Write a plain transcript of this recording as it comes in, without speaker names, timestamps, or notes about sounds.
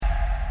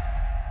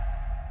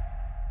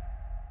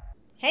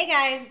Hey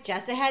guys,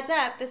 just a heads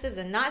up, this is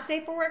a not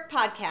safe for work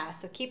podcast,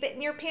 so keep it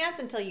in your pants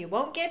until you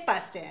won't get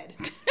busted.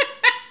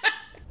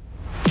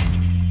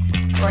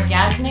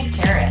 Orgasmic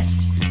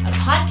Terrorist, a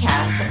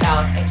podcast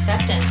about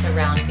acceptance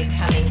around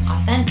becoming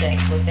authentic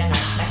within our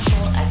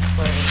sexual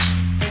exploration.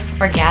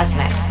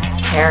 Orgasmic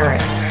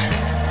Terrorist.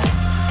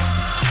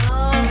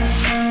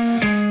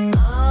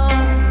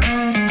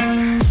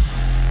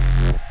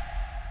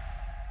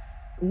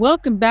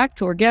 Welcome back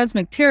to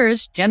Orgasmic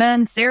Terrorist. Jenna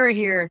and Sarah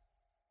here.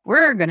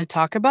 We're going to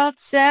talk about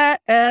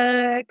sex.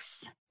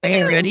 Are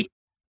you ready?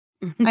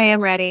 I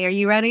am ready. Are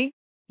you ready?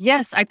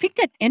 Yes, I picked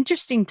an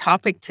interesting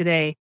topic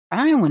today.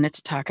 I wanted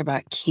to talk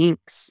about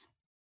kinks.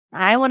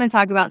 I want to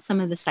talk about some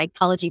of the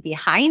psychology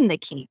behind the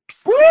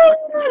kinks. Woo!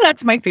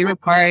 That's my favorite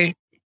part.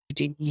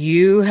 Do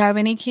you have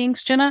any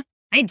kinks, Jenna?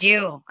 I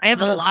do. I have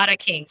a lot of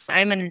kinks.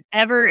 I'm an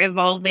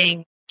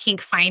ever-evolving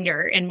kink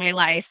finder in my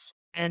life.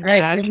 And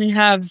Right, we only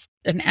have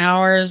an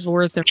hour's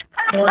worth of...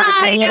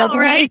 I know,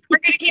 right? We're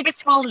going to keep it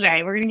small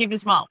today. We're going to keep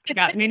it small. We've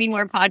got many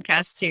more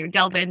podcasts to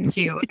delve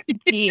into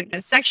the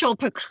sexual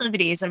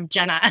proclivities of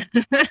Jenna.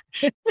 But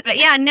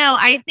yeah, no,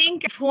 I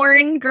think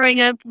porn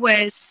growing up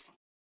was,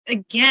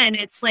 again,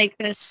 it's like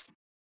this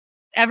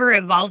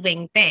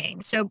ever-evolving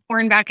thing. So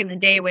porn back in the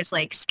day was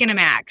like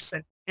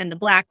Skinamax and the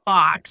black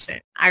box.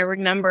 And I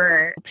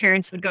remember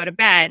parents would go to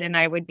bed and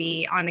I would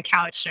be on the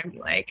couch and I'd be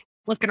like,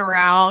 looking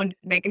around,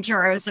 making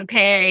sure I was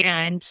okay.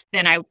 And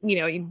then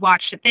you'd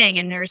watch the thing.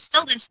 And there's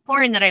still this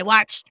porn that I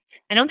watched.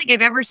 I don't think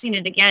I've ever seen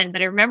it again,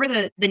 but I remember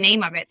the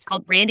name of it. It's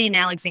called Randy and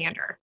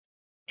Alexander.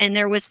 And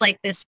there was like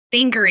this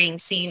fingering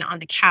scene on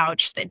the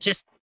couch that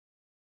just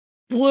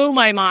blew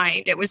my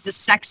mind. It was the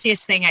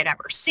sexiest thing I'd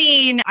ever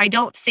seen. I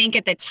don't think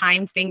at the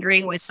time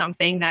fingering was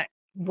something that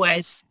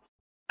was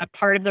a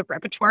part of the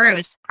repertoire. It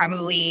was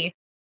probably,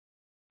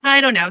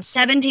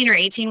 17 or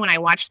 18 when I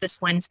watched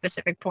this one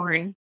specific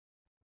porn.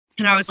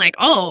 And I was like,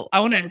 oh,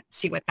 I want to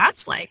see what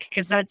that's like.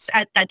 Because that's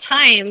at that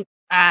time,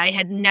 I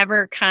had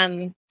never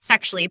come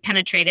sexually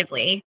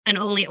penetratively and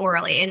only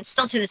orally. And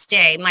still to this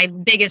day, my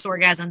biggest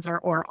orgasms are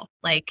oral.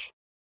 Like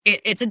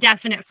it's a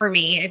definite for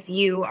me. If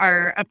you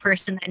are a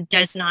person that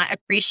does not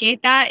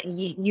appreciate that,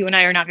 you and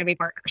I are not going to be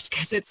partners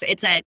because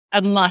it's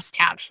a must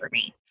have for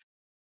me.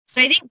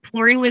 So I think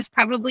porn was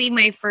probably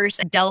my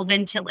first delve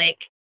into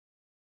like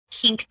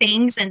kink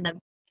things and the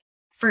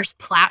first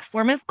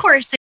platform. Of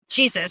course,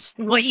 Jesus,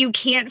 what you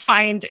can't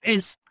find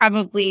is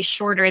probably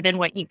shorter than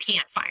what you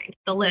can't find,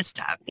 the list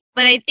of.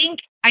 But I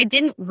think I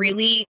didn't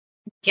really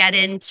get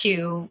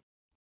into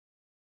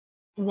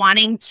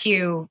wanting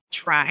to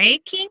try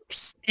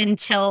kinks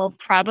until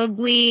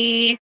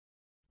probably,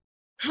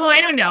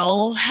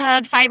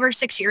 5 or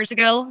 6 years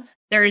ago.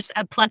 There's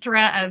a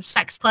plethora of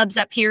sex clubs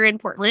up here in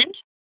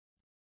Portland.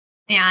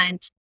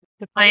 And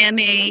I am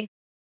a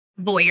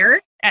voyeur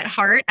at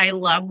heart. I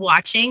love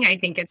watching. I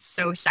think it's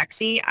so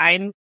sexy.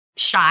 I'm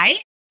shy.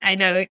 I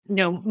know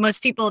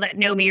most people that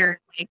know me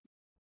are like,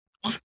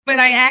 but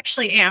I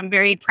actually am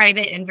very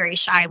private and very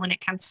shy when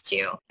it comes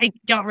to, I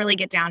don't really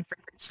get down for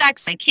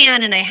sex. I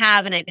can, and I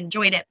have, and I've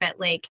enjoyed it. But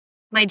like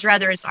my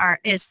druthers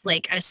is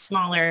like a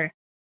smaller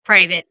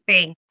private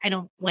thing. I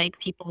don't like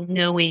people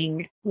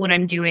knowing what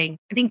I'm doing.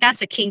 I think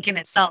that's a kink in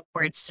itself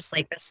where it's just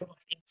like this little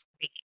thing to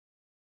me.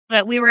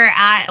 But we were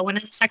at one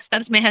of the sex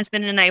clubs my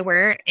husband and I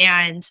were,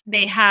 and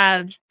they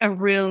have a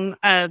room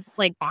of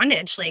like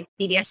bondage, like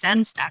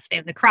BDSM stuff. They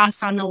have the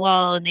cross on the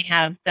wall and they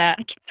have I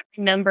can't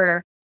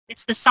remember,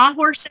 it's the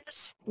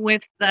sawhorses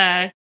with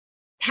the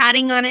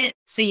padding on it.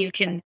 So you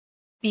can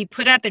be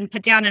put up and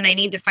put down, and I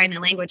need to find the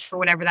language for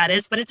whatever that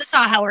is, but it's a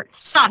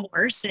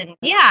sawhorse. And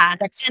yeah.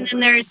 And then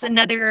there's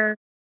another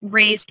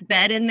raised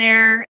bed in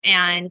there,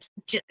 and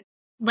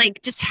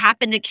just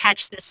happened to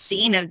catch this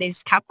scene of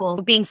these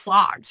couple being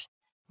flogged.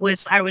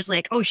 I was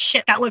like, oh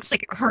shit, that looks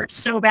like it hurts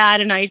so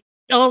bad. And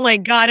oh my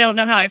God, I don't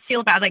know how I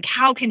feel about it. Like,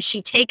 how can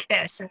she take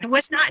this? And it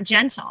was not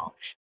gentle.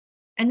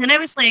 And then I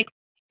was like,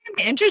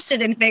 I'm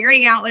interested in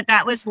figuring out what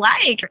that was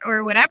like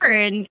or whatever.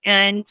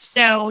 And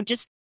so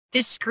just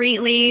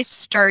discreetly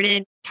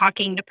started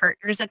talking to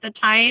partners at the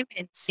time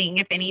and seeing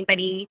if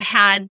anybody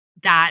had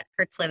that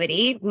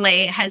proclivity.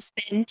 My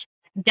husband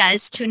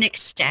does to an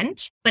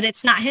extent, but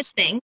it's not his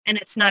thing and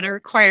it's not a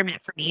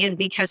requirement for me. And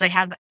because I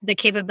have the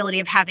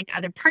capability of having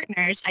other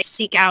partners, I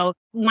seek out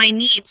my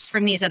needs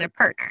from these other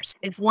partners.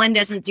 If one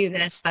doesn't do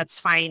this, that's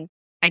fine.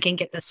 I can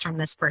get this from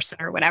this person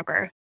or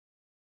whatever.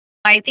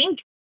 I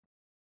think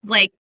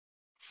like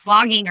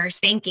flogging or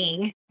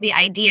spanking, the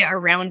idea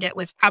around it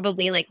was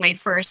probably like my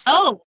first,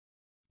 I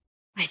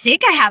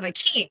think I have a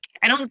kink.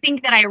 I don't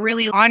think that I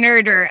really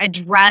honored or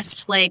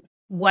addressed like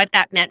what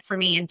that meant for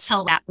me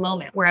until that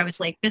moment where I was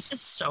like, this is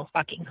so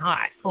fucking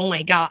hot. Oh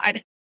my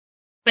God.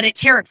 But it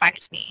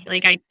terrifies me.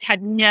 Like I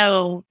had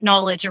no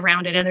knowledge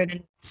around it other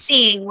than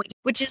seeing,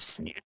 which is,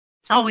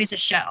 it's always a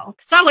show.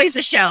 It's always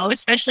a show,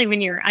 especially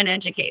when you're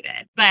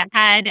uneducated. But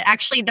had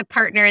actually the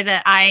partner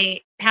that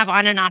I have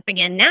on and off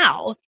again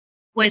now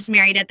was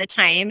married at the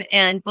time.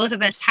 And both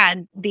of us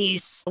had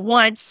these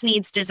wants,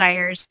 needs,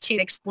 desires to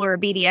explore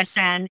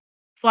BDSM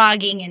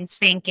flogging and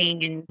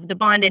spanking and the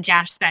bondage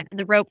aspect,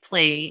 the rope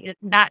play,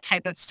 that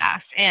type of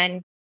stuff.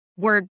 And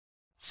we're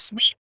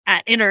sweet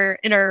in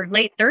our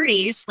late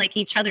 30s, like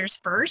each other's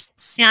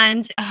firsts,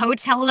 and a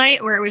hotel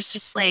night where it was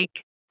just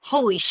like,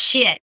 holy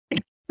shit,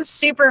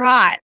 super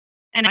hot.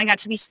 And I got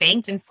to be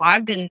spanked and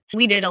flogged, and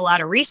we did a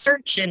lot of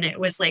research, and it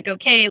was like,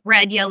 okay,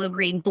 red, yellow,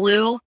 green,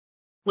 blue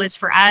was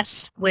for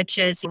us, which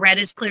is red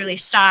is clearly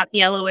stop.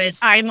 Yellow is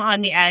I'm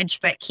on the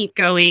edge, but keep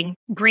going.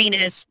 Green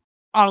is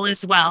all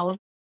is well.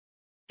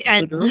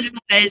 And blue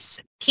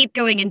is keep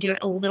going and do it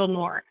a little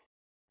more,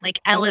 like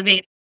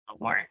elevate a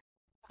little more.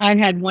 I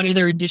had one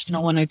other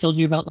additional one I told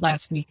you about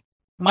last week.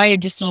 My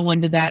additional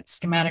one to that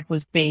schematic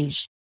was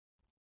beige.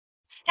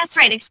 That's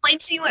right. Explain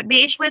to me what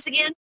beige was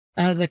again.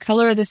 The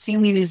color of the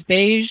ceiling is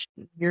beige.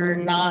 You're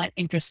not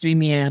interested in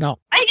me at all.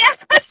 I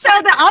guess so.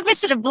 The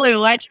opposite of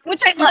blue,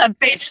 which I love.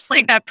 Beige is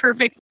like that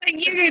perfect.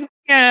 Like you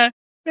can,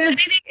 I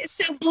think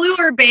so. Blue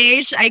or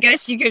beige, I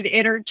guess you could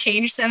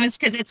interchange them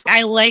because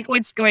I like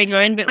what's going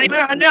on, but like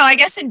no, I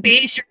guess in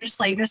beige you're just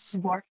like this is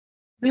boring.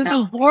 This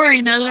is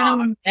boring.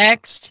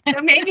 Next.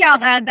 So maybe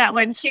I'll add that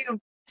one too.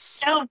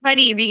 So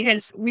funny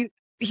because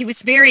he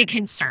was very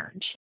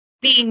concerned.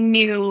 Being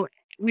new,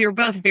 we were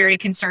both very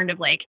concerned of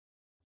like,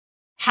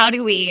 how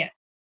do we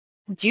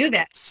do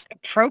this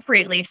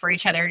appropriately for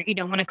each other? You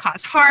don't want to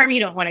cause harm. You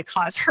don't want to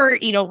cause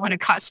hurt. You don't want to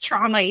cause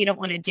trauma. You don't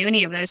want to do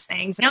any of those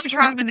things. No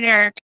trauma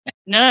there.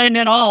 None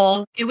at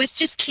all. It was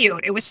just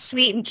cute. It was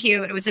sweet and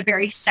cute. It was a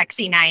very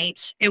sexy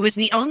night. It was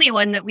the only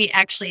one that we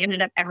actually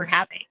ended up ever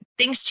having.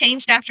 Things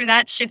changed after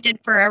that, shifted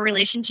for our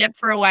relationship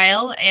for a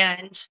while.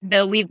 And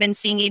though we've been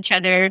seeing each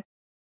other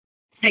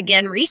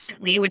again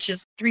recently, which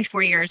is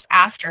 3-4 years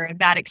after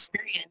that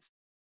experience,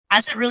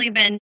 hasn't really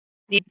been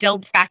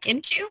delved back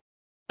into.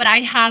 But I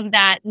have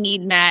that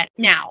need met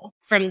now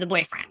from the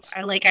boyfriends.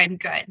 I'm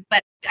good.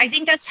 But I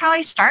think that's how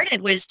I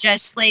started, was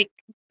just like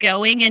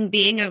going and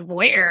being a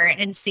voyeur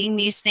and seeing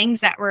these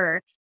things that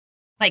were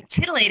like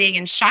titillating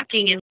and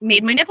shocking and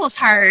made my nipples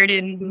hard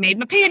and made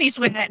my panties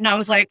wet. And I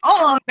was like,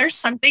 oh, there's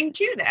something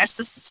to this.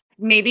 This is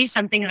maybe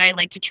something that I'd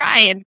like to try.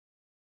 And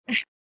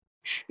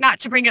not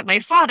to bring up my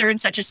father in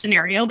such a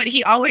scenario, but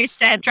he always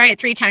said, try it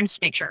 3 times to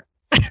make sure.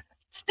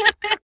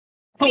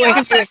 He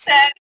also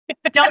said,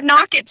 don't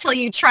knock it till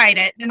you tried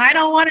it. And I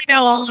don't want to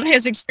know all of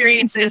his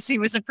experiences. He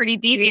was a pretty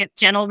deviant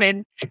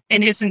gentleman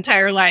in his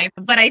entire life.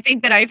 But I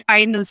think that I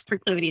find those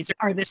proclivities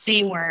are the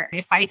same, where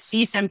if I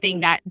see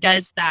something that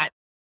does that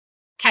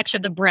catch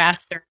of the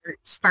breath or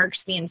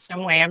sparks me in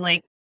some way, I'm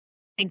like,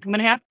 I think I'm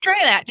going to have to try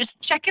that.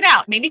 Just check it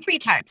out. Maybe 3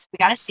 times. We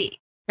got to see.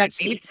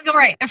 Maybe it's all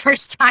right the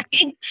first time.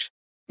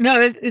 No,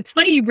 it's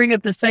funny you bring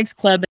up the sex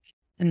club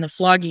and the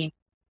flogging,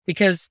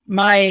 because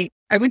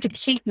I went to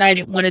kink night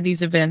at one of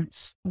these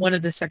events, one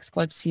of the sex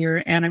clubs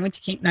here, and I went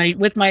to kink night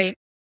with my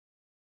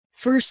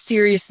first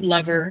serious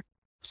lover,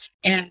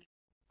 and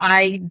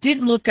I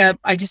didn't look up.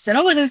 I just said,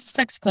 oh, there's a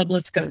sex club,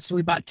 let's go. So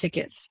we bought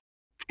tickets.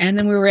 And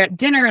then we were at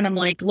dinner, and I'm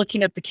like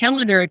looking up the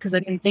calendar because I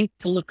didn't think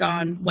to look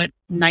on what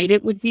night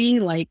it would be.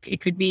 Like it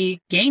could be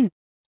game.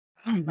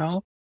 I don't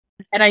know.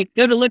 And I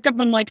go to look up,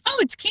 and I'm like, oh,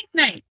 it's kink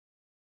night.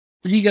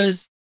 And he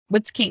goes,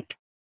 what's kink?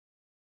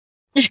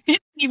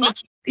 he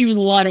was a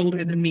lot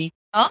older than me.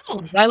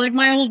 Oh, I like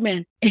my old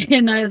man.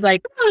 And I was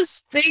like,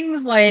 those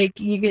things like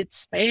you get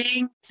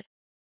spanked,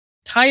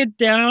 tie it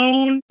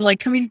down, like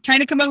trying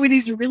to come up with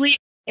these really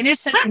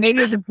innocent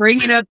ways of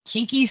bringing up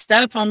kinky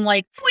stuff. I'm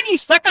like, when you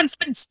suck on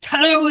someone's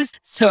toes.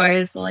 So I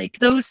was like,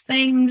 those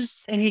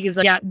things. And he goes,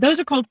 like, yeah, those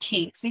are called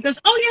kinks. And he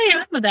goes, oh yeah,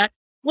 I remember that.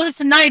 Well,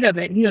 it's a night of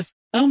it. And he goes,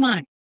 oh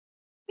my.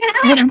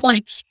 And I'm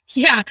like,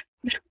 yeah.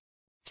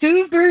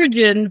 2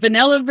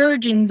 vanilla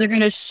virgins are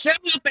going to show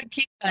up at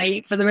kink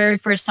night for the very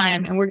first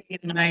time, and we're going to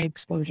get an eye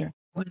exposure.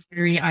 It was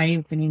very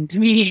eye-opening to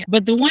me.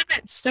 But the one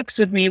that sticks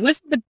with me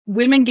wasn't the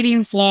women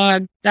getting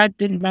flogged. That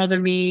didn't bother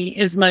me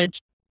as much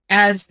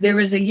as there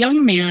was a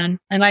young man,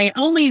 and I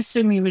only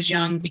assume he was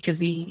young because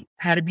he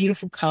had a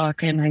beautiful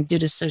cock, and I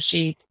did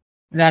associate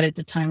that at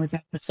the time with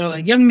that. But so a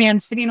young man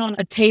sitting on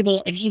a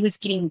table, and he was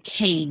getting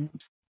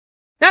caned.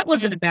 That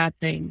wasn't a bad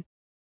thing.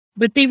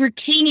 But they were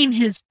caning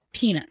his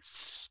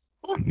penis.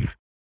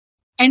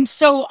 And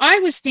so I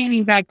was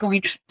standing back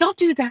going, don't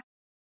do that.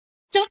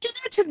 Don't do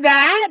that to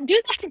that.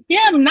 Do that to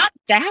him, not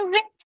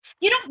that.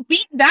 You don't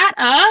beat that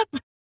up.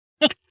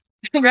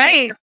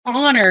 right.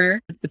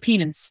 Honor the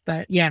penis.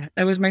 But yeah,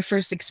 that was my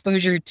first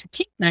exposure to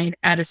kink night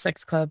at a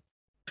sex club.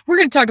 We're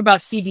going to talk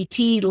about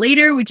CBT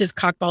later, which is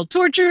cockball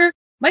torture,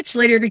 much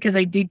later, because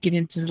I did get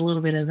into a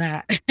little bit of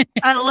that.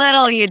 A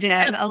little you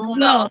did. A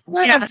little.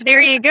 Yeah,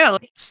 there you go.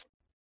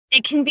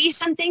 It can be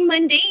something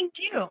mundane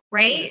too,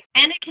 right?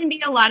 And it can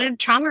be a lot of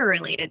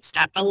trauma-related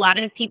stuff. A lot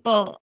of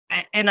people,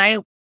 and I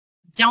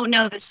don't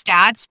know the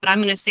stats, but I'm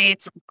going to say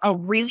it's a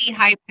really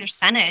high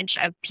percentage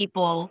of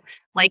people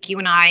like you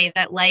and I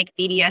that like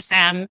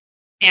BDSM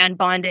and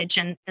bondage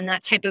and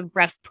that type of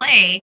rough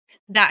play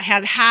that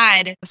have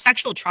had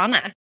sexual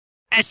trauma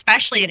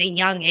especially at a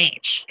young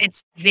age.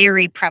 It's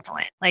very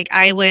prevalent. Like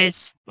I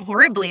was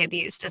horribly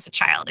abused as a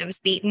child. I was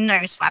beaten.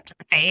 I was slapped in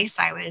the face.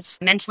 I was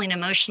mentally and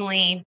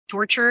emotionally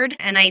tortured.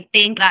 And I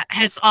think that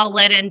has all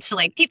led into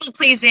like people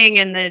pleasing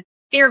and the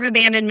fear of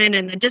abandonment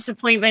and the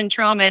disappointment,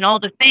 trauma, and all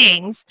the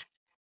things.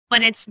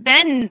 But it's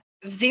been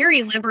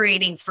very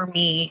liberating for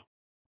me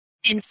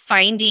in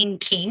finding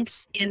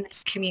kinks in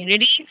this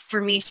community,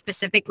 for me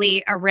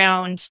specifically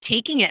around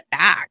taking it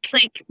back.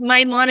 Like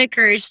my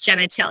moniker is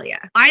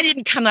genitalia. I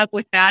didn't come up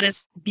with that,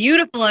 as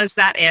beautiful as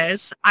that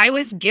is. I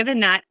was given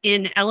that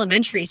in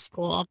elementary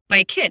school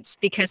by kids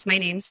because my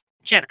name's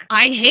Jenna.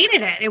 I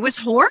hated it. It was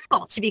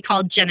horrible to be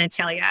called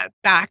genitalia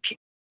back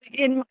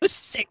in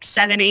 6,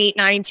 7, 8,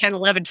 9, 10,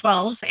 11,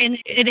 12.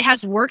 And it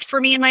has worked for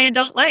me in my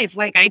adult life.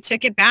 Like I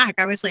took it back.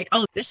 I was like,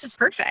 oh, this is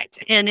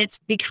perfect. And it's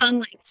become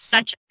like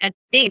such a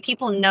thing.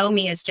 People know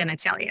me as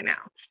genitalia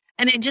now.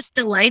 And it just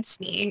delights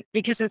me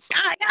because it's,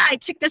 I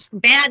took this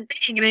bad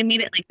thing and I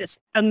made it like this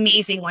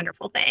amazing,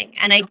 wonderful thing.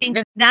 And I think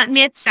that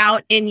knits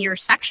out in your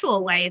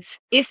sexual life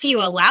if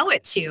you allow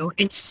it to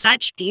in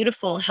such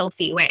beautiful,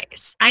 healthy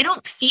ways. I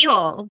don't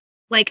feel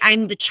like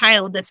I'm the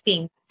child that's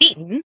being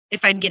beaten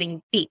if I'm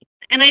getting beaten.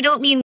 And I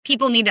don't mean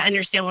people need to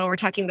understand when we're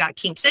talking about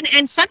kinks.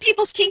 And some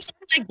people's kinks are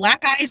like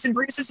black eyes and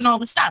bruises and all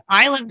this stuff.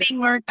 I love being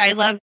marked. I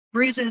love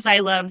bruises. I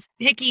love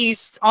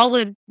hickeys, all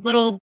the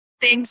little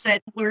things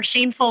that were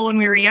shameful when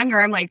we were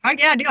younger. I'm like, fuck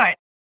yeah, do it.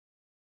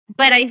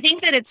 But I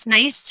think that it's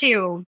nice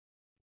to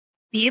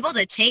be able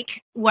to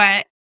take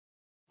what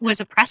was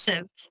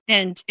oppressive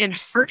and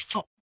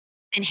hurtful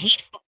and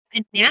hateful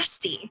and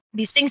nasty,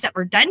 these things that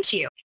were done to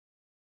you,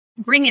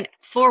 bring it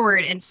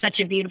forward in such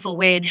a beautiful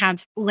way and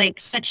have like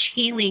such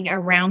healing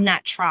around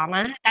that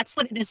trauma. That's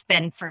what it has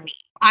been for me.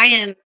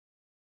 I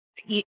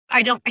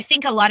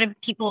think a lot of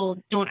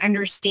people don't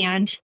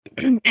understand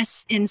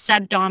in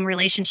sub-dom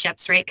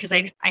relationships, right? Because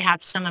I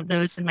have some of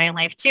those in my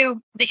life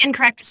too. The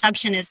incorrect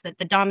assumption is that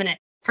the dominant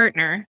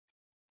partner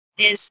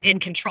is in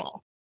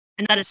control.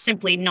 And that is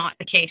simply not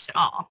the case at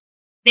all.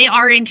 They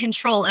are in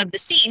control of the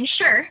scene,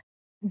 sure,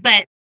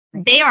 but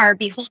they are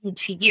beholden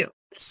to you.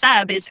 The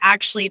sub is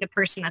actually the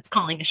person that's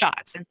calling the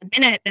shots. And the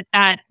minute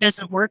that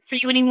doesn't work for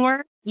you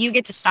anymore, you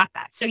get to stop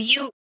that. So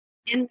you,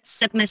 in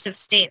submissive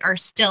state, are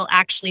still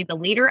actually the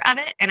leader of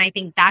it. And I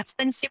think that's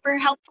been super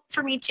helpful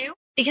for me too,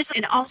 because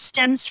it all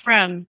stems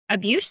from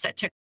abuse that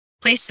took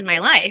place in my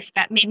life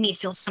that made me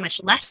feel so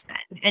much less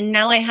than. And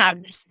now I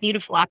have this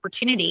beautiful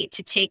opportunity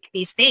to take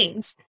these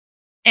things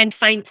and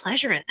find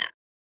pleasure in them.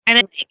 And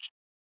it's like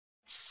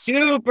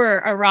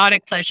super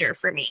erotic pleasure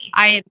for me.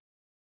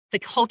 The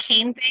whole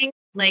cane thing,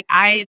 like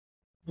I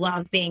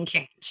love being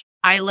caned.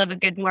 I love a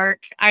good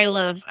mark. I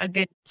love a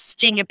good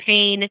sting of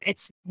pain.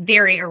 It's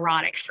very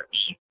erotic for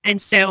me.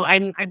 And so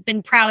I've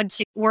been proud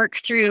to work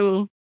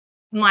through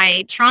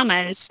my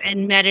traumas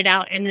and met it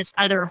out in this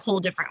other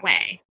whole different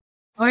way.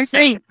 Oh, I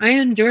think I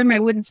enjoy my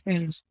wooden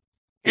spoons.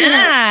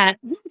 Yeah.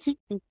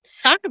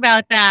 Talk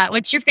about that.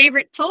 What's your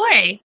favorite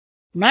toy?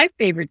 My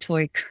favorite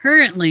toy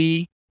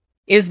currently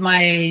is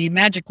my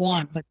magic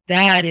wand, but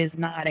that is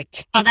not a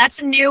kink. Oh, that's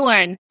a new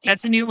one.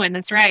 That's a new one.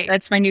 That's right.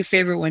 That's my new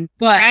favorite one.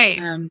 But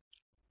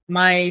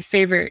my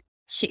favorite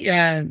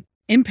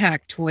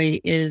impact toy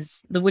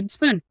is the wooden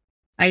spoon.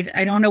 I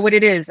don't know what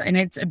it is. And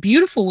it's a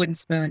beautiful wooden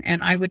spoon.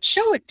 And I would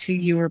show it to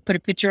you or put a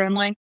picture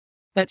online,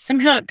 but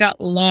somehow it got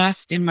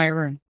lost in my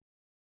room.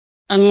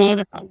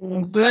 Boo.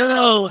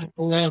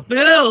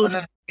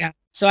 Yeah.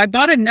 So I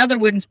bought another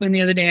wooden spoon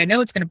the other day. I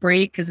know it's going to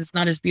break because it's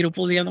not as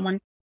beautiful as the other one.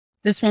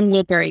 This one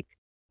will break.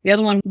 The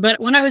other one.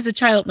 But when I was a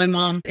child, my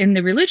mom, in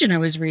the religion I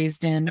was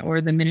raised in, or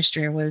the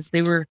ministry I was,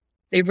 they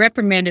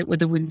reprimanded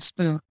with a wooden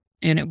spoon.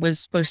 And it was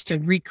supposed to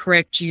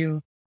recorrect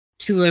you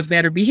to a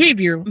better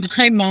behavior.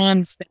 My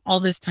mom spent all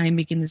this time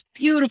making this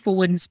beautiful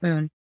wooden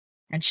spoon.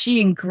 And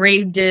she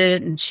engraved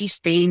it and she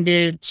stained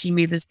it. She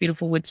made this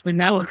beautiful wood spoon.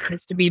 That was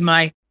supposed to be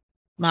my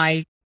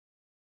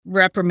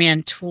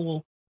reprimand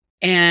tool.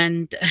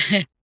 And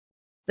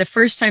the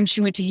first time she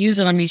went to use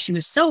it on me, she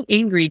was so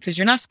angry because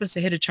you're not supposed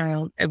to hit a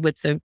child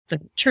with the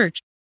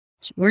church.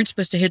 You weren't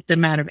supposed to hit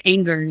them out of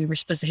anger. You were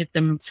supposed to hit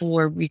them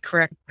for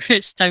recorrect.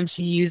 First time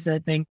she used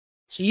that thing,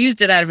 she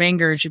used it out of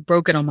anger and she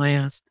broke it on my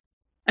ass.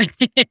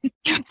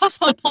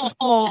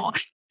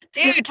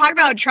 Dude, talk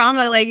about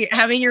trauma, like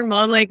having your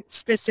mom like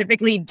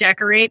specifically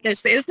decorate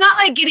this thing. It's not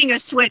like getting a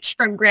Switch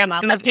from grandma.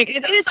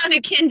 It is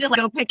akin to like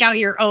go pick out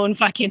your own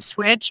fucking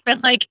Switch,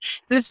 but like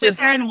sit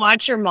there and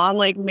watch your mom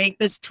like make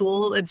this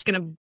tool that's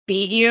gonna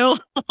beat you.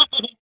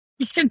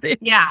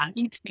 Yeah.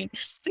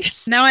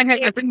 Now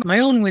I bring my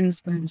own wooden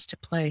spoons to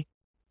play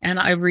and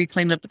I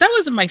reclaimed it. But that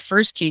wasn't my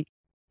first kink.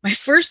 My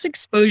first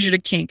exposure to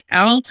kink,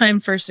 all-time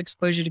first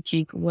exposure to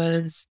kink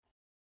was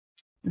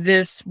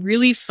this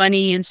really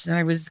funny incident.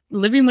 I was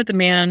living with a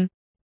man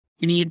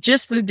and he had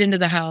just moved into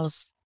the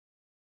house.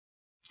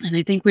 And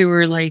I think we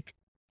were like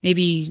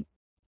maybe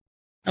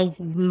a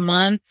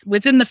month,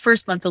 within the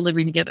first month of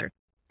living together.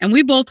 And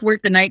we both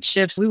worked the night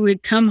shifts. We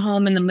would come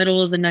home in the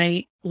middle of the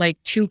night,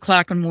 like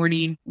 2:00 in the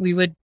morning. We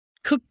would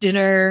cook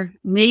dinner,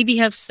 maybe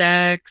have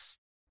sex.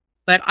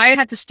 But I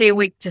had to stay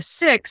awake to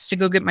 6 to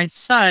go get my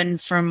son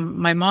from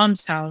my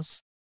mom's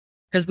house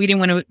because we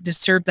didn't want to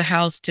disturb the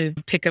house to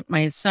pick up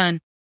my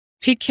son.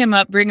 Pick him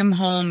up, bring him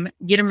home,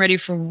 get him ready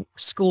for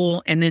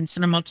school, and then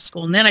send him off to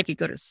school. And then I could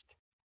go to sleep.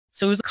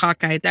 So it was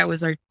cockeyed. That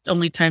was our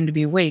only time to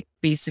be awake,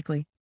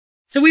 basically.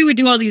 So we would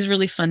do all these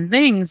really fun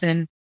things.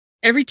 And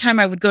every time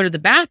I would go to the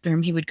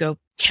bathroom, he would go,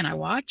 "Can I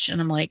watch?" And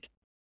I'm like,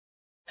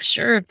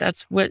 "Sure, if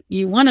that's what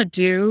you want to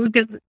do."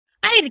 Because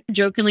I had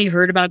jokingly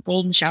heard about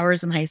golden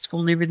showers in high school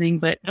and everything,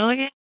 but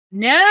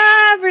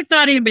never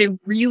thought anybody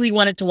really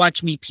wanted to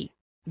watch me pee.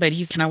 But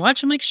he's, "Can I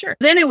watch?" I'm like, "Sure."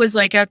 Then it was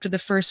like after the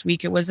first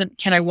week, it wasn't,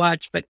 "Can I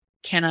watch?" but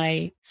 "Can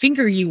I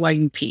finger you while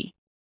you pee?"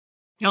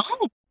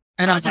 Oh,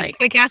 And I was a like,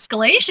 quick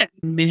escalation.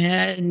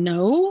 "Man,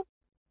 no."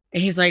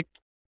 And he's like,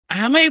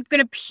 "How am I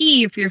going to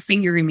pee if you're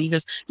fingering me?" He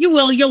goes, "You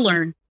will, you'll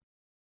learn."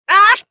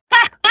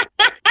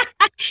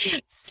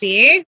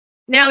 See?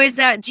 Now,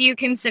 do you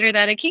consider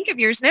that a kink of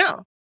yours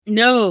now?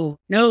 No,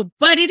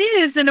 but it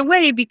is in a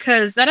way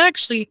because that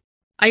actually,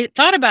 I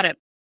thought about it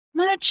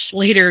much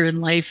later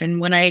in life.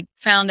 And when I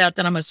found out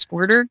that I'm a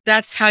squirter,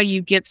 that's how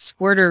you get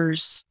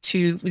squirters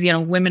to,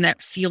 women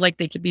that feel like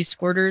they could be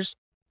squirters.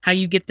 How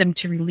you get them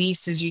to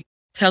release is you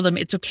tell them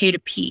it's okay to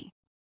pee.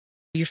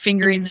 You're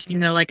fingering,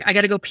 like, I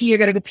got to go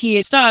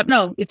pee. Stop.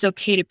 No, it's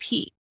okay to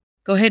pee.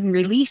 Go ahead and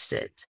release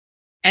it.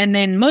 And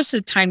then most of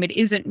the time it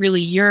isn't really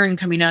urine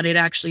coming out. It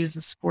actually is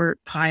a squirt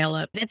pile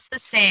up. It's the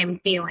same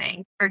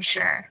feeling for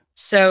sure.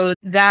 So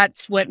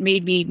that's what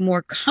made me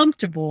more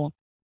comfortable.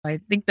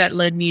 I think that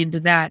led me into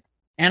that.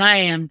 And I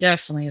am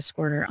definitely a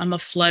squirter. I'm a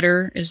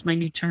flutter is my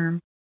new term.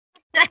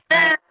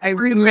 I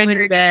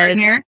ruin bed.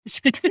 Here.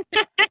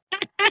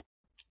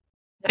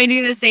 I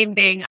do the same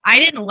thing. I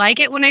didn't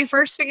like it when I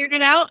first figured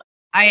it out.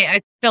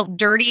 I felt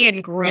dirty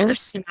and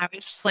gross. And I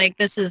was just like,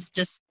 this is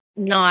just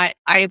not,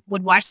 I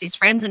would watch these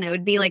friends and it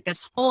would be like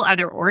this whole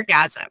other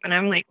orgasm. And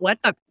I'm like, what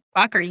the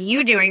fuck are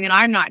you doing that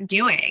I'm not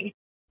doing?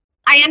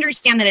 I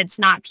understand that it's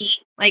not pee.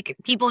 Like,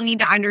 people need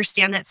to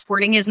understand that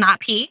squirting is not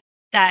pee,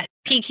 that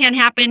pee can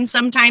happen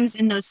sometimes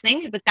in those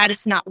things, but that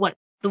is not what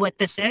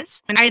this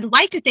is. And I'd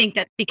like to think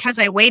that because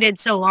I waited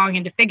so long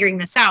into figuring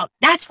this out,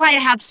 that's why I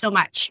have so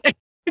much.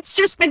 It's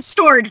just been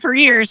stored for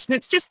years and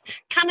it's just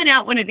coming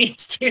out when it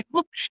needs to.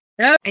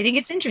 Yep. I think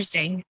it's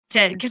interesting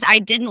because I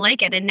didn't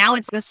like it. And now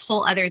it's this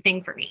whole other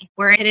thing for me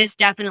where it is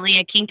definitely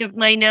a kink of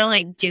mine now.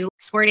 I do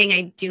squirting.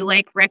 I do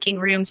like wrecking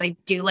rooms. I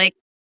do like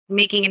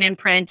making an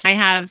imprint. I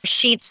have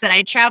sheets that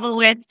I travel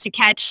with to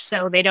catch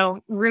so they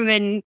don't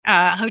ruin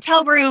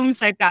hotel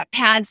rooms. I've got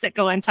pads that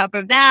go on top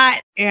of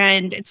that.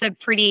 And it's a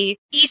pretty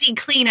easy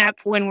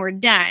cleanup when we're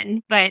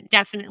done, but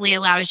definitely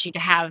allows you to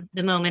have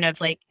the moment of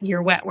like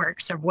your wet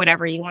works or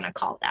whatever you want to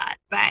call that.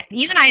 But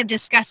you and I have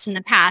discussed in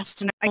the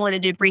past, and I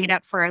wanted to bring it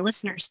up for our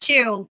listeners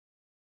too,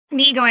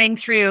 me going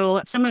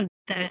through some of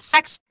the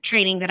sex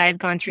training that I've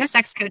gone through,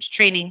 sex coach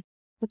training.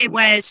 It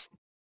was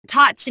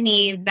taught to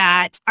me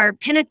that our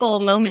pinnacle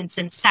moments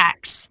in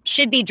sex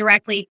should be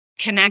directly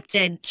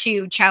connected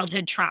to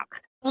childhood trauma.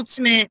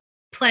 Ultimate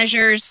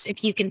pleasures,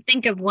 if you can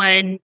think of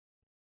one,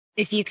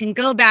 if you can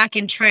go back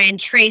and try and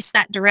trace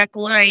that direct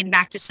line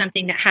back to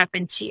something that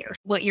happened to you,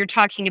 what you're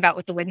talking about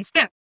with the wooden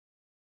spoon,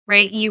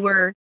 right?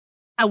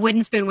 A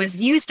wooden spoon was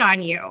used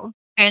on you.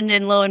 And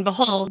then lo and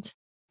behold,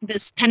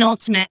 this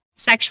penultimate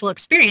sexual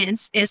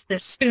experience is the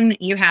spoon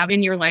that you have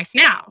in your life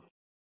now.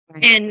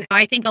 And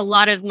I think a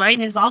lot of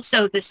mine is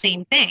also the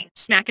same thing.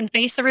 Smack in the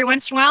face every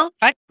once in a while,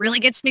 that really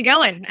gets me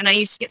going. And I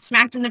used to get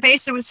smacked in the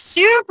face. It was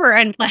super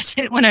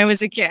unpleasant when I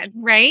was a kid,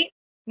 right?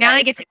 Now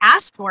I get to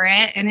ask for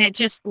it and it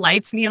just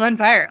lights me on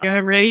fire.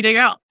 I'm ready to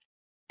go.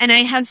 And I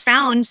have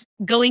found,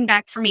 going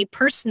back for me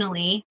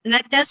personally,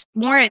 that does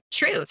more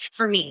truth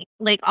for me.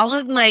 Like, all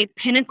of my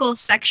pinnacle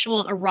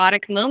sexual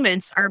erotic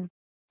moments are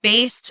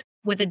based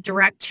with a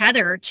direct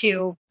tether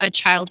to a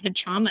childhood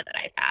trauma that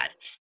I've had.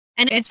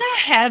 And it's a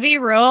heavy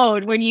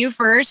road when you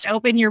first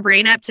open your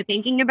brain up to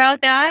thinking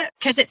about that,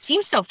 because it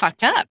seems so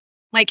fucked up,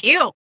 like,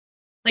 ew,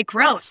 like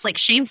gross, like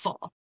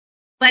shameful.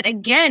 But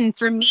again,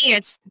 for me,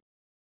 it's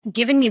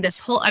given me this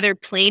whole other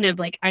plane of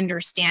like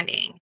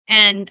understanding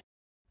and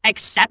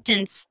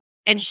acceptance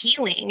and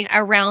healing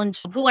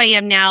around who I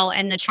am now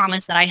and the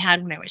traumas that I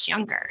had when I was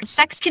younger.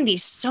 Sex can be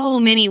so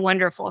many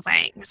wonderful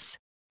things,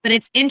 but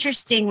it's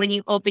interesting when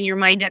you open your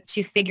mind up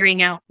to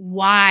figuring out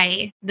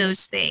why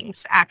those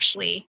things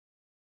actually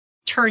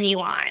turn you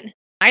on.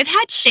 I've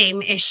had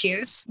shame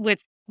issues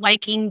with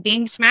liking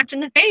being smacked in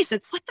the face.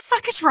 It's, what the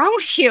fuck is wrong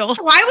with you?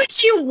 Why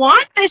would you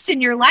want this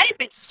in your life?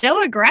 It's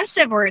so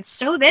aggressive, or it's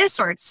so this,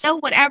 or it's so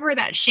whatever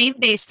that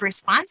shame-based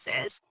response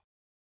is.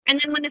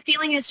 And then when the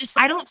feeling is just,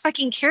 I don't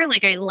fucking care,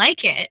 like, I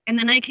like it. And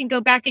then I can go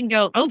back and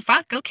go, oh,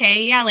 fuck,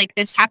 okay, yeah, like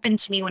this happened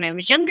to me when I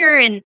was younger.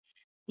 And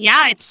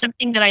yeah, it's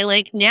something that I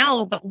like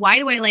now, but why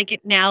do I like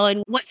it now?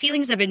 And what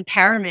feelings of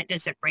empowerment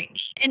does it bring me?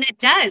 And it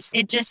does.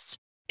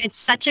 It's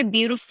such a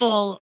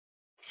beautiful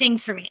thing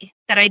for me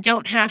that I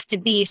don't have to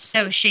be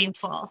so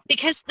shameful,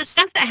 because the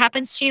stuff that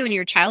happens to you in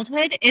your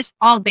childhood is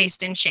all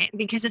based in shame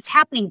because it's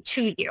happening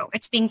to you.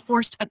 It's being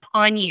forced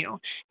upon you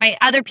by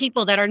other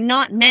people that are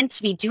not meant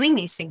to be doing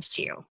these things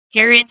to you.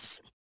 Parents,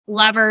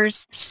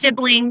 lovers,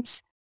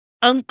 siblings,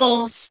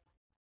 uncles,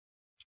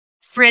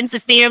 friends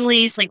of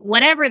families, like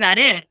whatever that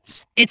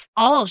is, it's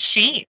all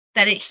shame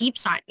that it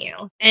heaps on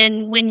you.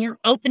 And when you're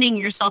opening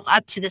yourself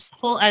up to this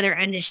whole other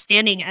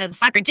understanding of,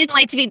 fuck, I didn't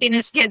like to be beaten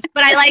as kids,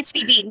 but I like to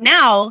be beaten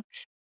now,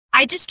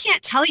 I just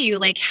can't tell you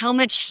like how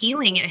much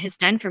healing it has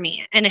done for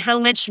me and how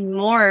much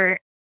more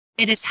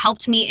it has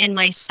helped me in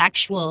my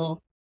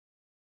sexual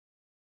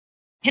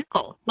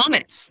pinnacle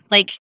moments,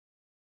 like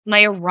my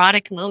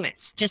erotic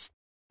moments, just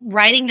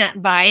writing that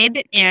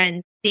vibe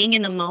and being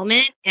in the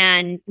moment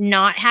and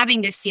not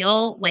having to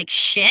feel like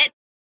shit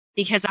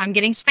because I'm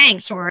getting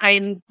spanked or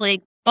I'm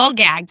like ball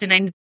gagged and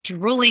I'm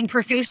drooling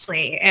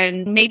profusely.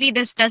 And maybe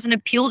this doesn't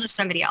appeal to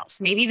somebody else.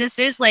 Maybe this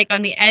is like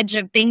on the edge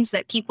of things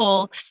that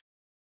people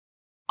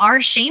are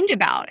ashamed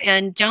about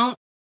and don't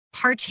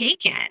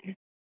partake in.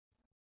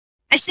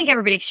 I just think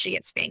everybody should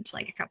get spanked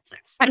like a couple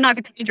times. I'm not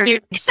going to do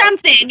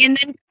something and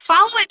then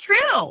follow it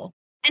through.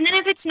 And then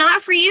if it's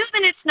not for you,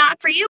 then it's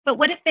not for you. But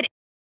what if it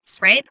is,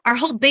 right? Our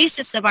whole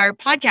basis of our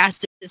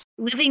podcast is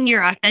living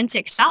your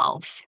authentic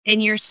self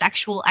in your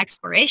sexual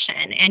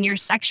exploration and your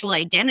sexual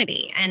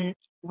identity. And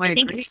I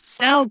think it's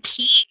so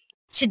key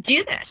to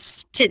do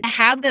this, to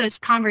have those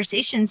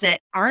conversations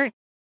that aren't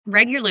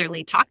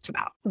regularly talked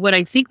about. What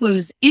I think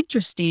was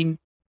interesting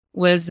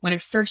was when I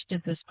first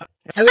did this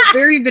podcast, I was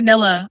very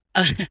vanilla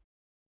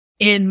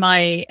in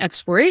my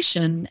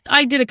exploration.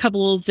 I did a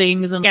couple of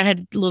things and I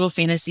had little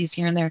fantasies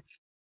here and there.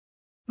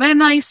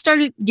 And I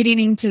started getting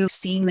into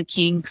seeing the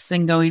kinks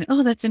and going,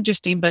 oh, that's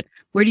interesting, but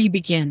where do you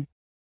begin?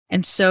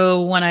 And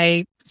so when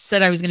I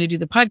said I was going to do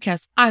the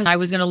podcast, I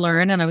was going to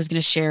learn and I was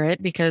going to share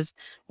it because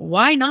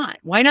why not?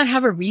 Why not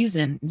have a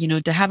reason,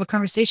 to have a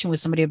conversation with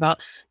somebody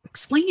about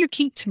explain your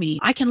kink to me.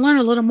 I can learn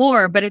a little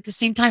more, but at the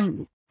same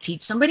time,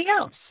 teach somebody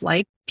else,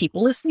 like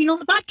people listening on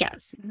the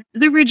podcast,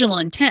 the original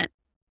intent.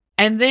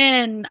 And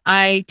then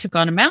I took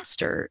on a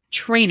master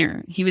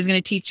trainer. He was going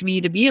to teach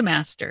me to be a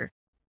master.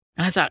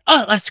 And I thought,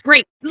 oh, that's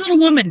great. Little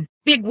woman,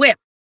 big whip,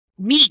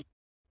 me.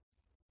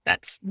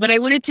 That's what I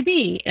wanted to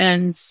be.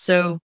 And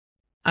so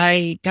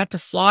I got to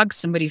flog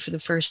somebody for the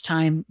first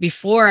time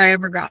before I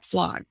ever got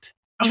flogged.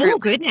 Oh,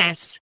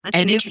 goodness. That's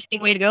an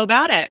interesting way to go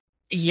about it.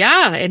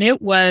 Yeah. And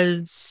it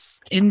was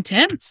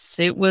intense.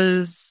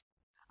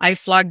 I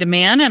flogged a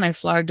man and I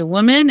flogged a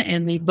woman,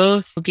 and they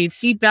both gave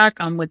feedback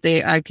on what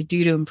I could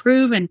do to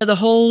improve. And the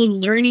whole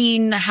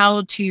learning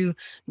how to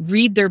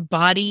read their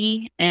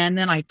body. And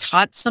then I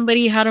taught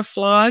somebody how to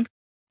flog,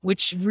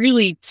 which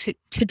really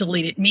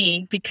titillated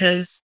me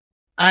because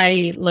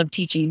I love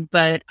teaching,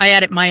 but I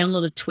added my own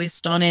little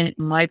twist on it,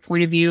 my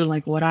point of view,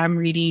 like what I'm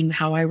reading,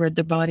 how I read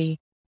the body.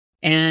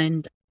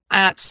 And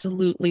I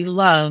absolutely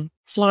love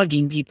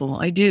flogging people.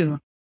 I do.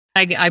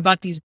 I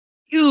bought these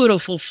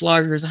beautiful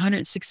floggers,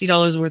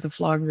 $160 worth of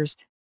floggers,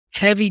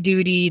 heavy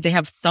duty. They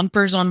have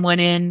thumpers on one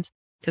end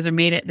because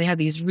they have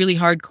these really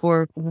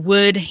hardcore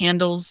wood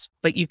handles,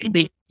 but you can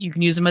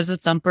use them as a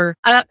thumper.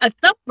 A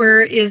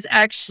thumper is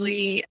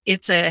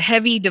it's a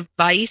heavy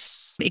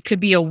device. It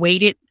could be a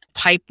weighted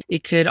pipe.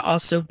 It could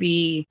also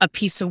be a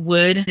piece of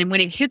wood. And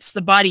when it hits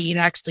the body, it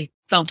actually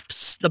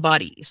thumps the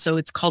body. So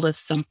it's called a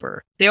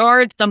thumper. There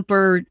are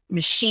thumper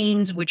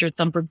machines, which are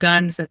thumper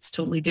guns. That's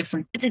totally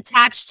different. It's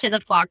attached to the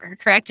flogger,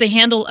 correct? The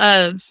handle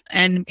of,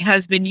 and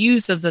has been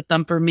used as a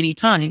thumper many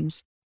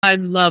times. I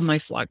love my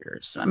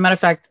floggers. As a matter of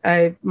fact,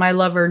 my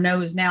lover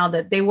knows now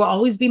that they will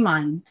always be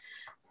mine,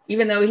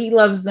 even though he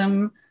loves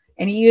them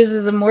and he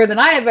uses them more than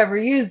I have ever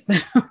used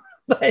them.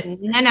 But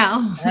I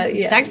know.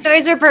 Yeah. Sex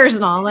toys are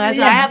personal. I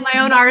have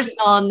my own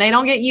arsenal and they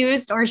don't get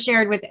used or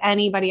shared with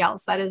anybody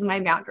else. That is my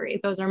boundary.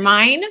 Those are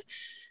mine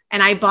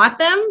and I bought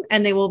them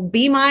and they will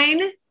be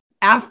mine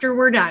after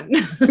we're done.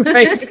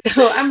 Right.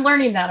 So I'm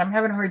learning that. I'm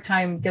having a hard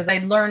time because I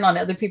learn on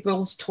other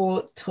people's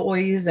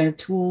toys and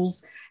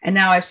tools. And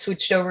now I've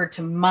switched over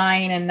to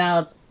mine. And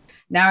now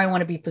I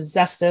want to be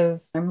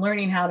possessive. I'm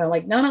learning how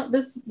to no,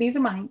 these are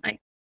mine.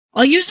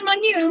 I'll use them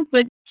on you,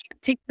 but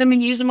can't take them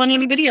and use them on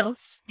anybody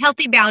else.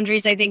 Healthy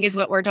boundaries, I think, is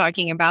what we're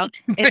talking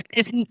about.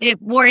 It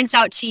warrants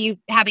out to you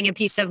having a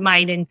peace of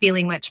mind and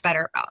feeling much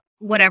better about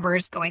whatever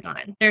is going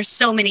on. There's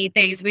so many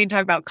things. We can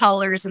talk about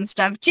colors and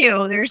stuff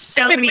too. There's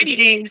so many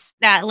things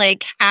that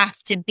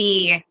have to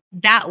be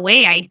that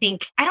way. I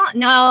think, I don't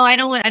know. I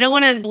don't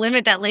want to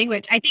limit that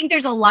language. I think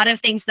there's a lot of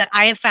things that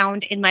I have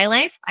found in my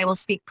life. I will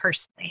speak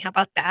personally. How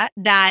about that?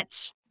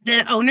 That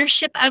the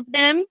ownership of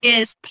them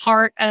is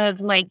part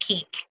of my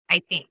kink,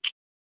 I think.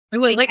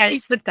 Wait, let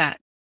me put that.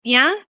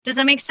 Yeah? Does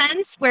that make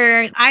sense?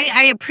 Where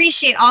I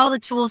appreciate all the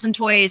tools and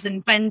toys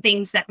and fun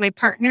things that my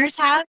partners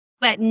have,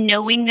 but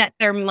knowing that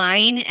they're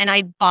mine and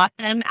I bought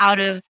them out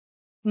of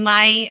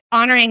my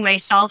honoring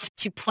myself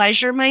to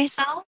pleasure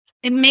myself,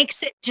 it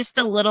makes it just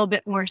a little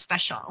bit more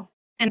special.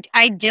 And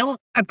I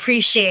don't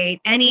appreciate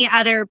any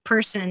other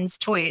person's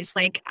toys.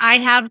 Like I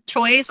have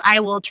toys, I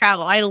will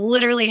travel. I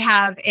literally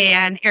have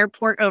an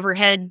airport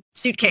overhead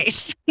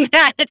suitcase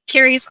that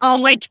carries all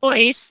my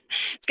toys.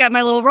 It's got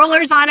my little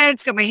rollers on it.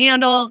 It's got my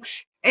handle.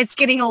 It's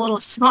getting a little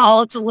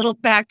small. It's a little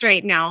backed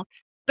right now,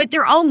 but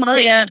they're all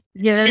mine.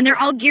 Yeah. And they're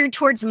all geared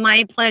towards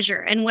my pleasure.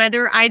 And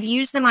whether I've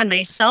used them on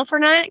myself or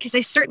not, because I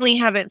certainly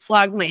haven't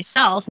flogged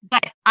myself,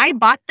 but I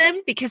bought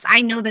them because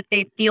I know that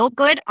they feel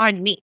good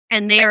on me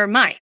and they are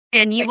mine.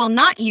 And you will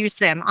not use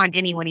them on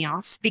anyone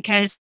else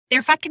because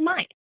they're fucking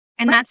mine.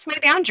 And that's my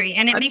boundary.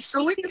 And it makes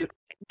me,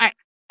 I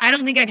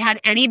don't think I've had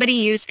anybody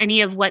use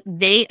any of what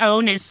they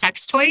own as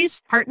sex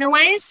toys,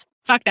 partner-wise.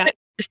 Fuck that.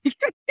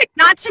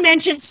 Not to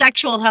mention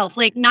sexual health,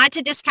 like not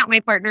to discount my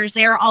partners.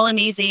 They are all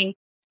amazing.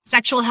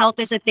 Sexual health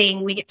is a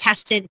thing. We get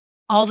tested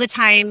all the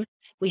time.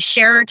 We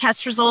share our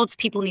test results.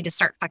 People need to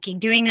start fucking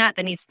doing that.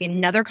 That needs to be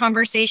another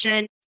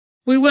conversation.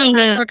 We will.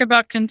 We'll talk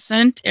about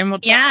consent and we'll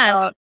talk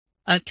about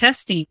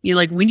testing.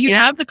 When you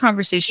have the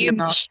conversation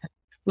about,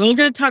 we're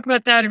going to talk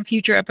about that in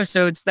future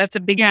episodes. That's a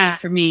big thing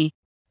for me.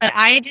 But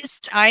I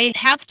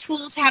have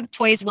tools, have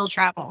toys, will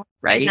travel.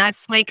 Right. And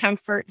that's my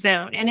comfort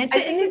zone. And it's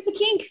a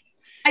kink.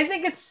 I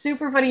think it's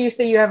super funny you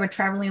say you have a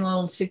traveling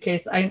little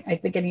suitcase. I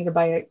think I need to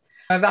buy it.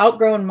 I've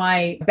outgrown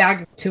my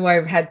bag too.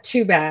 I've had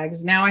 2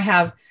 bags. Now I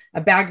have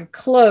a bag of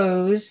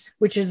clothes,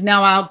 which is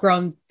now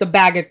outgrown the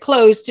bag of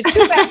clothes to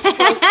 2 bags of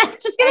clothes.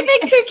 Just get a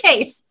big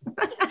suitcase.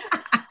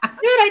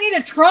 Dude, I need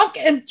a trunk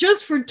and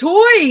just for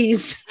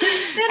toys.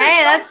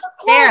 Hey, that's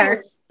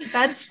fair.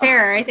 That's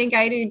fair. I think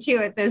I do too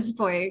at this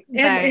point.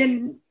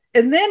 And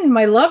then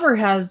my lover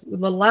has,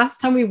 the last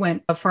time we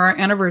went for our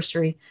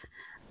anniversary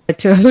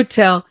to a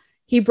hotel,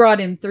 he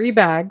brought in 3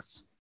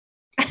 bags.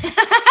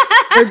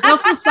 They're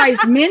duffel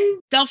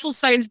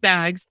size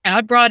bags.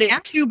 I brought in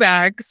 2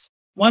 bags.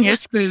 One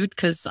was food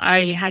because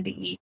I had to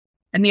eat.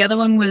 And the other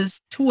one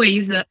was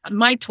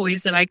my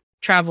toys that I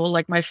travel,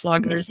 like my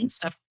floggers and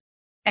stuff.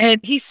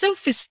 And he's so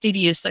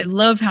fastidious. I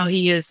love how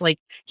he is. Like,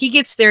 he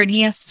gets there and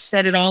he has to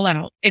set it all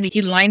out. And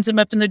he lines them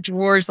up in the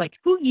drawers. Like,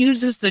 who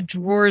uses the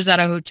drawers at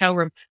a hotel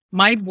room?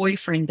 My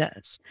boyfriend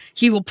does.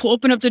 He will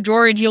open up the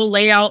drawer and he'll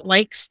lay out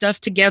stuff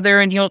together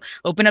and he'll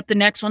open up the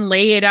next one,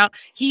 lay it out.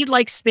 He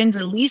spends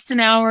at least an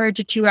hour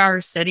to 2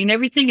 hours setting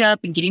everything up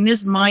and getting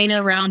his mind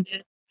around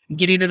it,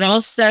 getting it all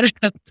set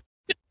up.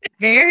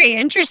 Very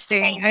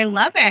interesting. I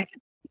love it.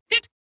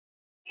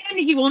 And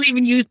he won't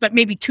even use but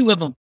maybe 2 of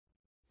them.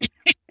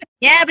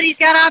 Yeah, but he's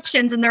got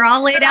options and they're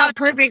all laid out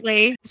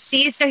perfectly.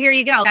 See, so here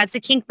you go. That's a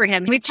kink for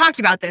him. We've talked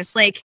about this.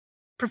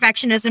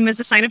 Perfectionism is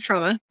a sign of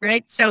trauma,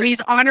 right? So he's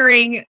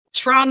honoring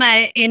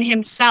trauma in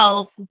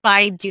himself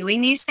by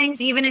doing these things,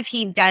 even if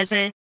he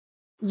doesn't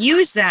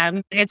use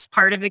them. It's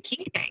part of the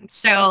kink thing.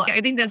 So I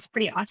think that's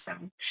pretty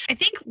awesome. I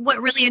think what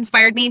really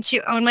inspired me to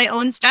own my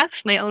own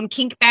stuff, my own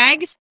kink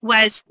bags,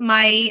 was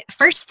my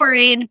first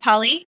foray in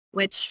poly,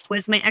 which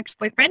was my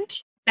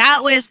ex-boyfriend.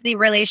 That was the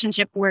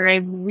relationship where I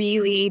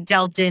really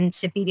delved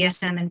into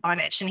BDSM and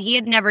bondage, and he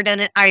had never done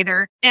it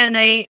either. And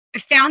I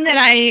found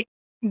that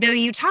though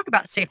you talk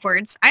about safe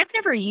words, I've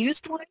never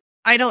used one.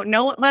 I don't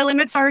know what my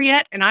limits are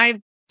yet, and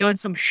I've done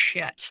some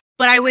shit.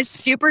 But I was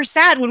super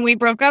sad when we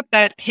broke up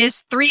that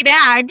his 3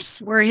 bags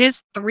were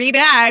his 3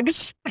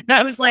 bags. And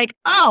I was like,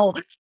 oh,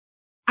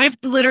 I've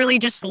literally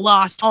just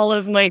lost all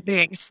of my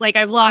things.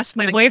 I've lost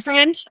my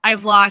boyfriend.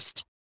 I've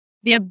lost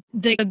the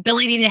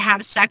ability to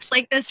have sex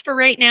like this for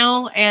right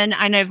now. And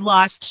I've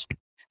lost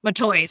my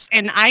toys.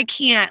 And I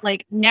can't,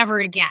 never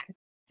again.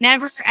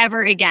 Never,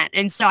 ever again.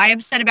 And so I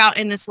have set about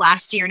in this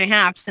last year and a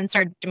half since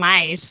our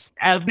demise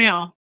of,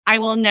 no, I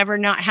will never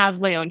not have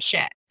my own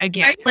shit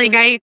again.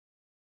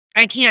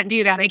 I can't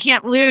do that. I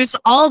can't lose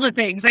all the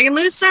things. I can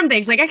lose some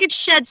things. I could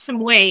shed some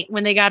weight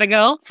when they got to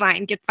go.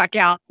 Fine, get the fuck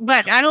out.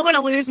 But I don't want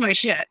to lose my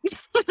shit.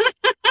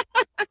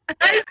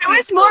 I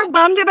was more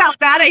bummed about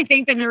that, I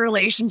think, than the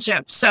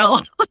relationship.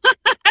 So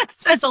that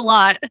says a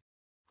lot.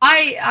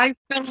 I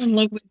fell in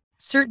love with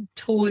certain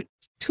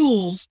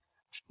tools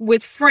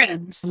with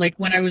friends. Like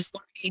when I was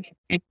learning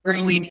and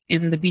growing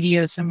in the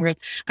BDSM world,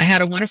 I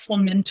had a wonderful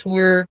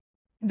mentor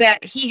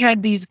that he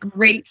had these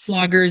great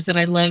floggers that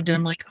I loved. And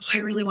I'm like, oh, I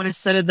really want a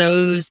set of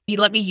those. He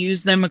let me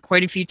use them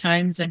quite a few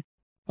times. And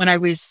when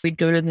we'd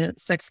go to the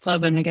sex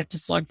club and I get to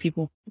flog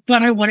people,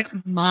 but I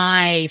wanted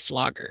my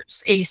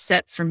floggers, a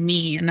set for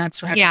me. And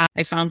that's what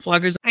I found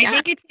floggers. I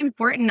think it's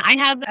important. I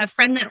have a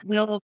friend that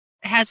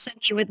has said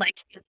he would like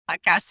to do a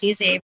podcast.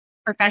 He's a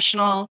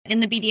professional in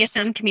the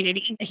BDSM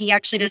community. He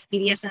actually does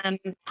BDSM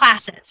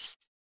classes.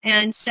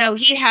 And so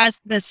he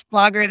has this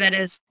flogger that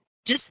is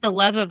just the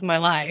love of my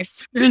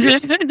life. And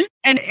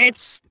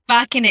it's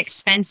fucking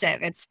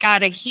expensive. It's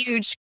got a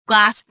huge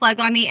glass plug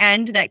on the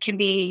end that can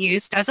be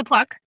used as a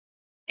plug.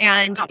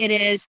 And it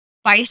is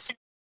bison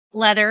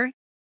leather.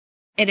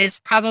 It is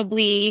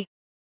probably,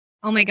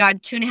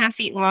 2.5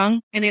 feet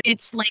long. And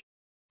it's like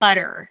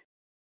butter.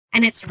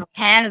 And it's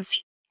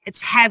heavy.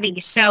 It's heavy.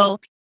 So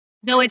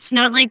though it's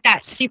not like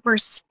that super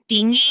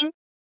stinging,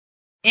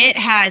 it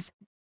has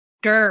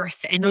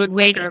girth and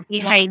weight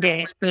behind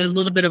it. A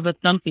little bit of a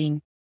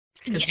thumping.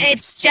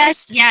 It's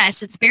just,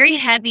 yes, it's very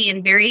heavy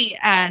and very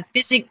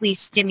physically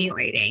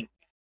stimulating.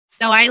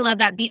 So I love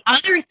that. The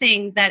other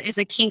thing that is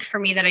a kink for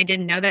me that I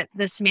didn't know that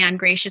this man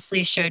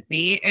graciously showed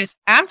me is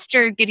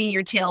after getting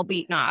your tail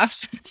beaten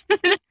off,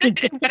 in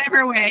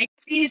whatever way,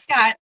 he's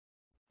got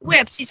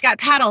whips, he's got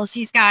paddles,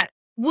 he's got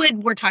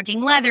wood, we're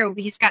talking leather,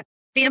 he's got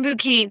bamboo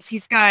canes,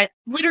 he's got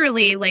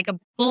literally like a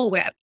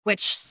bullwhip,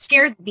 which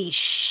scared the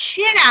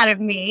shit out of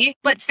me,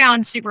 but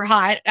found super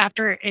hot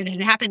after it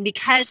had happened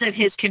because of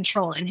his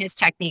control and his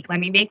technique. Let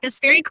me make this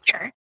very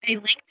clear. A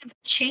length of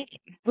chain.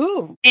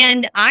 Ooh.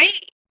 And I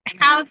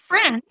have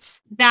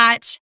friends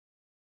that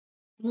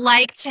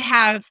like to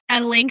have a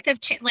length of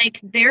chain,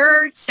 like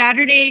their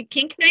Saturday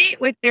kink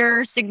night with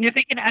their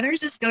significant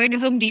others is going to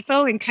Home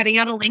Depot and cutting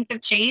out a length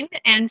of chain.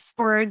 And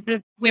for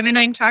the women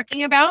I'm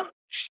talking about,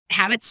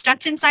 have it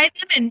stuffed inside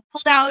them and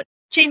pulled out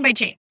chain by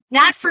chain.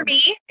 That for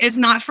me is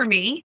not for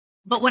me.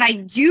 But what I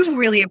do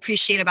really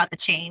appreciate about the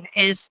chain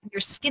is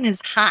your skin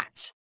is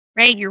hot,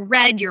 right? You're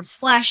red, you're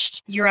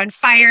flushed, you're on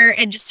fire,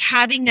 and just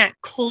having that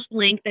cold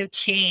length of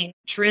chain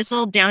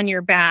drizzle down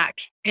your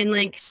back and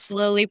like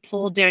slowly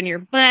pull down your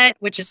butt,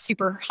 which is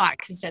super hot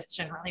because that's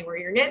generally where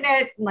you're getting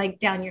it, like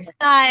down your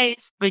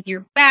thighs, with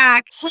your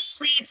back.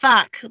 Holy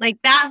fuck. Like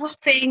that whole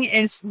thing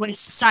was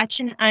such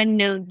an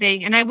unknown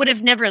thing. And I would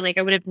have never.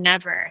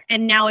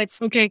 And now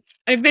it's okay.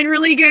 I've been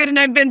really good and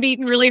I've been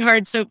beaten really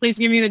hard. So please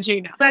give me the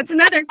chain now. That's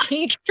another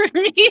kink for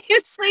me.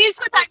 Please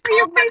put that for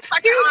your face.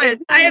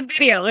 I have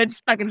video.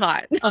 It's fucking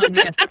hot. Oh,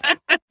 yes.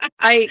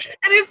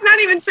 And it's not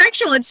even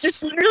sexual. It's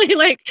just literally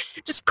like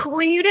just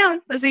cooling you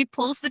down as he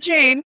pulls the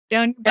chain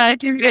down your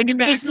back. And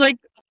just like,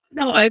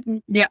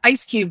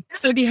 Ice Cube.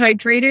 So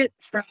dehydrated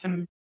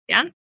from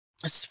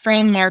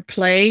our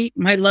play.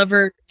 My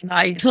lover and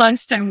I,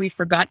 last time we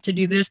forgot to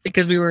do this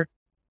because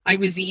I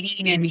was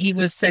eating and he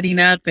was setting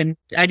up and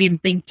I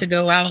didn't think to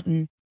go out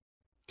and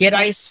get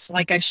ice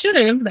like I should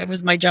have. That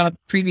was my job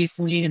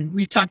previously. And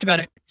we talked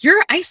about it.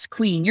 You're ice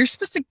queen. You're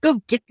supposed to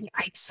go get the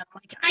ice. I'm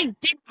like, I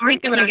didn't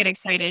think I'm gonna get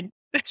excited.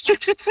 I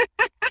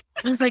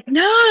was like,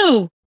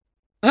 no.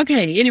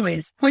 Okay.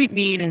 Anyways, point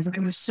being is I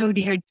was so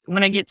dehydrated.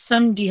 When I get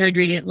some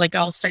dehydrated, like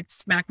I'll start to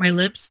smack my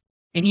lips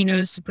and he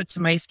knows to put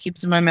some ice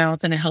cubes in my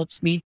mouth and it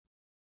helps me.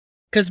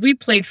 Because we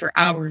played for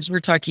hours. We're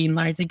talking,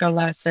 I think our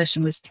last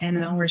session was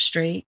 10 hours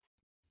straight.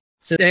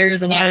 So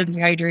there's a lot of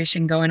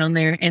dehydration going on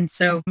there. And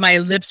so my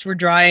lips were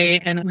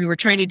dry and we were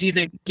trying to do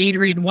the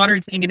Gatorade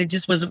water thing and it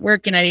just wasn't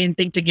working. I didn't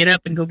think to get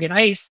up and go get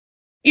ice.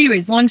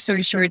 Anyways, long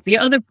story short, the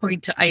other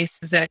point to ice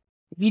is that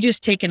if you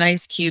just take an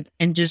ice cube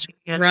and just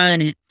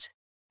run it,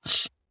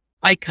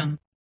 I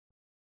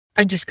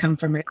just come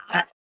from it.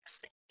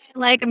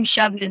 Like I'm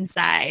shoved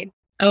inside.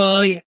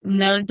 Oh yeah.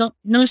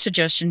 No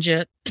suggestions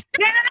yet.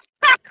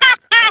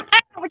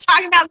 We're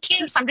talking about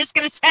kinks. I'm just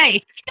gonna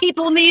say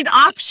people need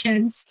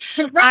options.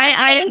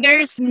 I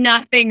there's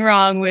nothing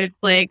wrong with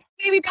like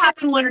maybe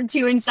popping one or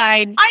two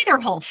inside either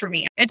hole for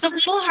me. It's a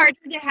little harder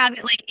to have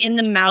it like in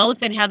the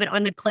mouth and have it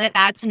on the clit.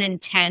 That's an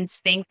intense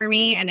thing for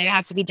me, and it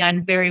has to be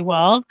done very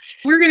well.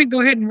 We're gonna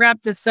go ahead and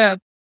wrap this up.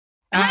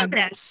 I love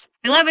this.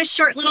 I love a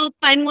short little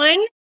fun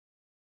one.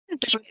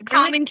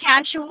 Calm and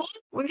casual.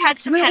 We've had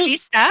some heavy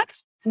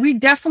stuff. We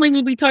definitely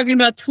will be talking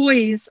about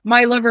toys.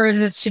 My lover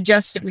has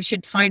suggested we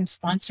should find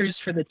sponsors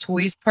for the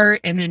toys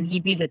part and then he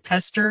be the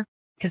tester.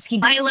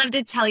 I love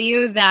to tell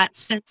you that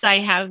since I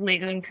have my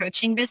own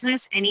coaching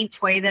business, any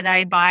toy that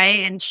I buy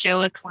and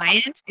show a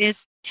client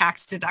is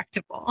tax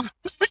deductible.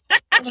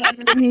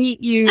 I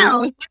meet you.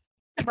 No.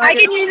 I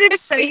can use it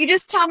so you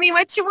just tell me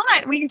what you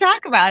want. We can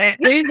talk about it.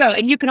 There you go.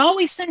 And you can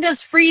always send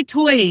us free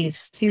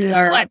toys to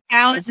our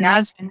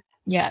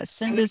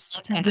send us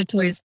tons of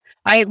toys.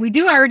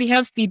 We already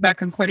have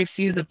feedback on quite a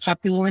few of the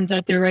popular ones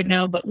out there right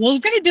now, but we're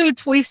going to do a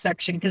toy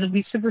section because it'll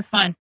be super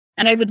fun.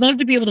 And I would love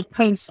to be able to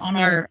post on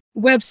our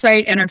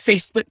website and our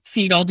Facebook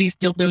feed all these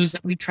dildos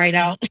that we tried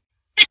out.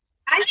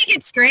 I think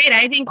it's great.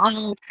 I think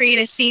I'll create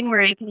a scene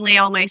where I can lay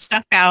all my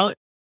stuff out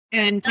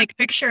and take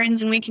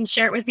pictures and we can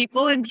share it with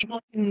people and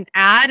people can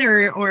add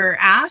or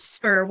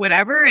ask or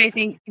whatever. I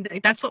think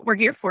that's what we're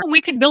here for.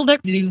 We could build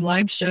up new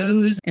live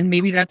shows and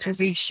maybe that's what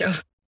we show.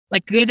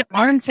 Like good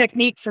arm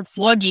technique for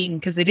flogging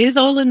because it is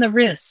all in the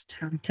wrist.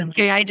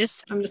 Okay, I'm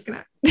just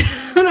gonna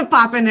I'm gonna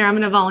pop in there. I'm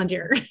gonna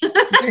volunteer.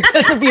 You're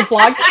gonna be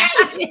flogged.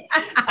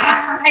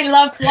 I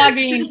love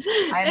flogging.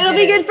 It'll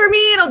be good for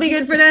me. It'll be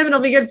good for them. It'll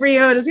be good for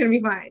you. It's gonna be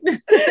fine.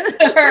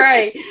 All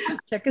right.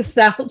 Check us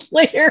out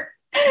later.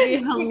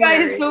 You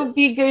guys go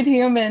be good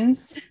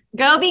humans.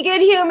 Go be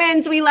good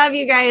humans. We love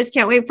you guys.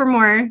 Can't wait for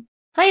more.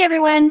 Hi,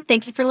 everyone.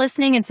 Thank you for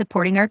listening and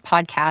supporting our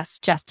podcast.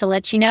 Just to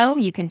let you know,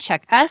 you can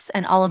check us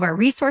and all of our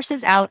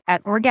resources out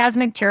at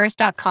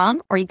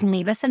orgasmicterrorist.com, or you can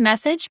leave us a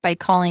message by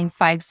calling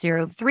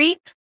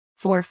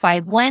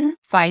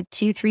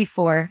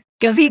 503-451-5234.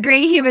 Go be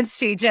great humans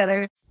to each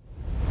other.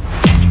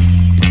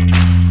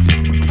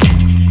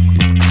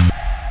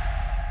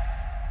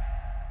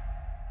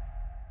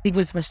 He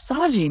was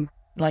massaging,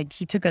 like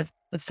he took a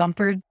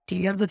thumper.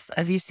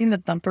 Have you seen the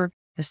thumper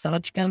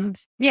Massage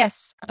guns.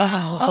 Yes.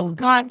 Oh, Oh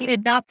God, you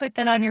did not put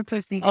that on your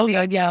pussy. oh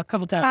yeah, a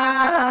couple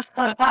times.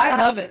 I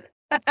love it.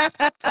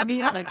 I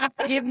mean, like,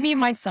 give me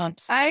my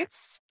thumbs. I'm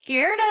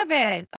scared of it.